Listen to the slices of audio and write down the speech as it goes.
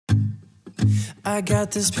I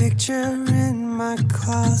got this picture in my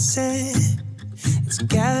closet. It's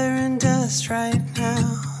gathering dust right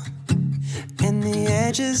now, and the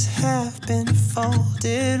edges have been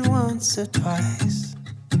folded once or twice.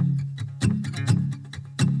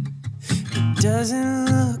 It doesn't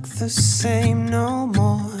look the same no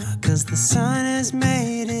more, 'cause the sun has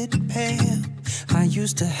made it pale. I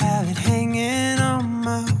used to have it hanging on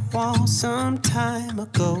my wall some time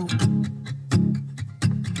ago.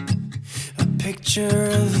 A picture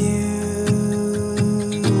of you.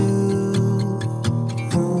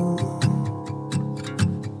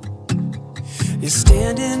 You're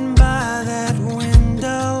standing by that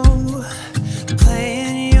window,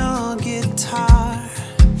 playing your guitar,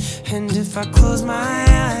 and if I close my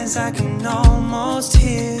eyes, I can almost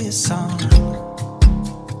hear your song.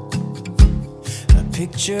 A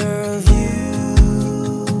picture of you.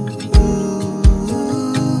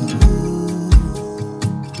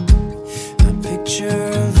 A picture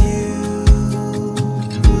of you.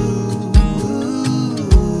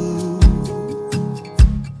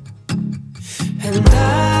 And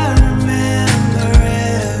I remember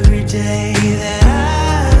every day that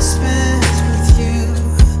I spent with you,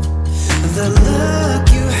 the look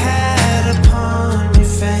you had upon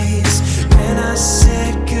your face when I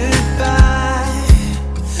said goodbye.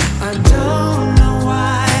 I don't know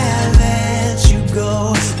why I let you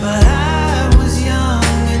go, but I was young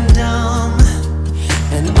and dumb,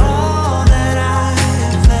 and all that I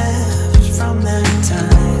have left from that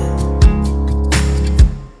time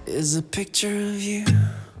is a picture of you.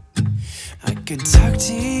 I could talk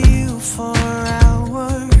to you for